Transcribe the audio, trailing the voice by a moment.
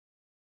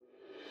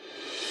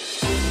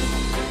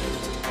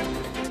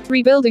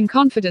Rebuilding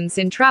confidence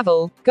in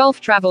travel, Gulf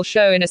Travel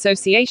Show in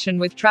association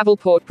with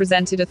Travelport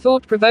presented a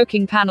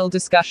thought-provoking panel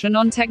discussion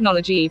on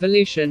technology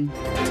evolution.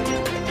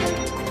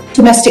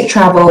 Domestic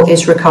travel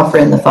is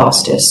recovering the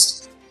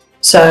fastest.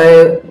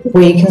 So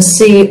we can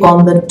see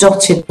on the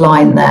dotted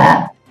line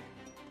there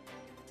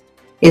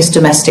is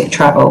domestic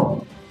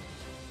travel.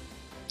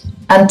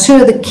 And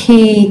two of the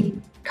key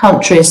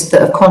countries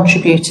that have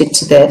contributed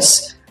to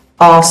this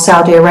are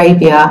Saudi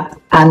Arabia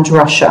and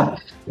Russia.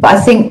 But I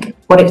think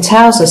what it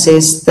tells us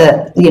is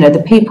that,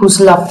 the people's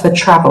love for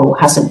travel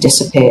hasn't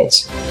disappeared.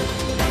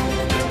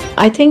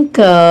 I think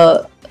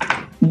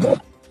this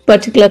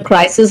particular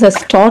crisis has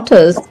taught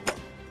us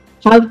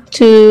how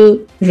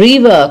to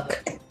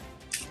rework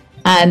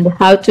and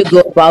how to go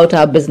about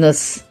our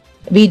business.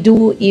 We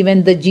do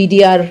even the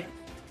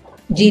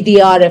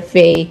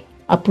GDRFA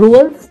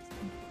approvals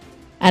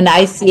and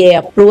ICA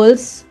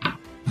approvals.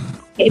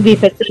 We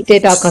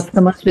facilitate our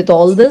customers with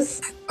all this.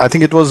 I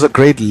think it was a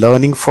great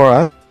learning for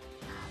us.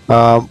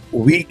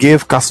 We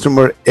gave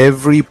customer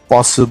every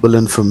possible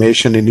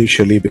information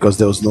initially because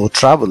there was no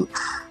travel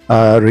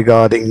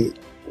regarding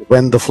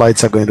when the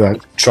flights are going to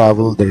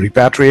travel, the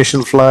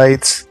repatriation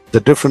flights,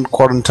 the different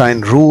quarantine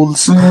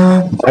rules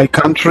by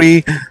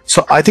country.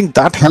 So I think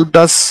that helped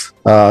us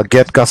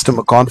get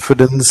customer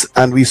confidence,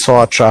 and we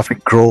saw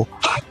traffic grow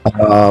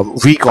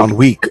week on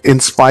week in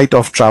spite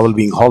of travel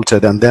being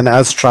halted. And then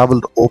as travel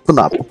opened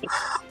up,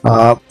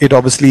 it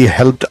obviously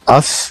helped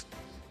us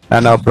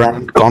and our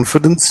brand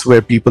confidence,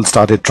 where people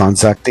started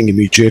transacting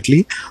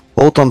immediately,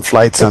 both on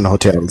flights and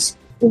hotels.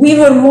 We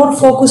were more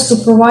focused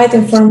to provide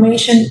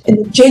information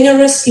and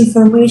generous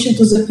information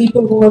to the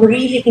people who were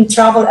really in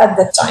travel at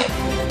that time.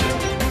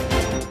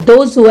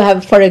 Those who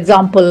have, for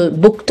example,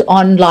 booked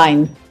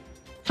online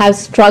have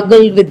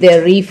struggled with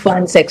their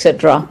refunds,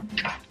 etc.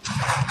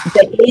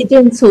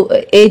 The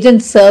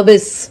agent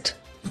serviced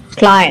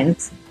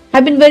clients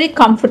have been very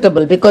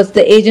comfortable because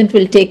the agent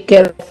will take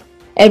care of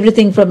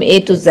everything from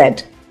A to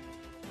Z.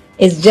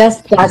 It's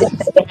just that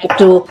they have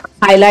to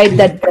highlight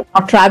that they're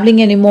not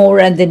traveling anymore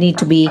and they need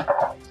to be.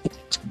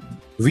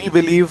 We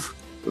believe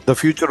the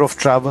future of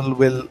travel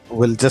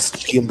will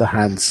just be in the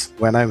hands.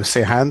 When I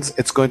say hands,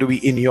 it's going to be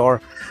in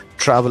your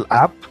travel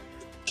app.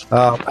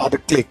 At a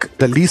click,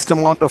 the least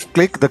amount of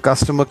click, the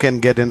customer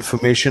can get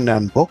information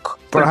and book.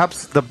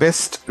 Perhaps the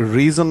best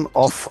reason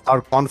of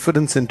our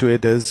confidence into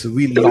it is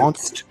we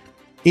launched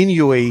in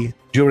UAE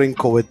during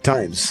COVID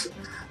times,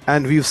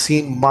 and we've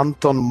seen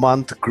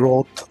month-on-month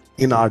growth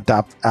in our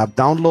app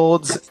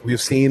downloads.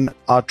 We've seen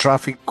our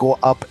traffic go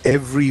up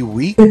every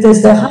week. If it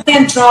is the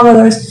high-end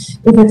travelers,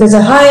 if it is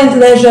a high-end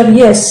leisure,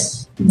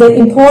 yes, the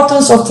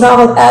importance of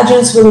travel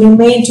agents will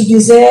remain to be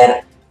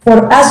there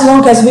for as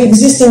long as we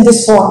exist in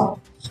this form.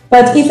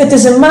 But if it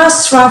is a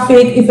mass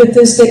traffic, if it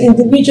is the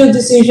individual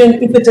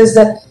decision, if it is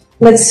the,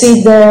 let's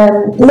see,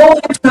 the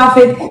low-end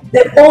traffic,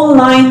 the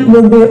online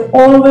will be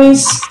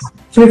always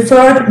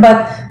preferred,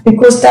 but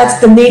because that's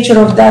the nature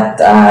of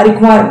that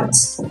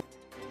requirements.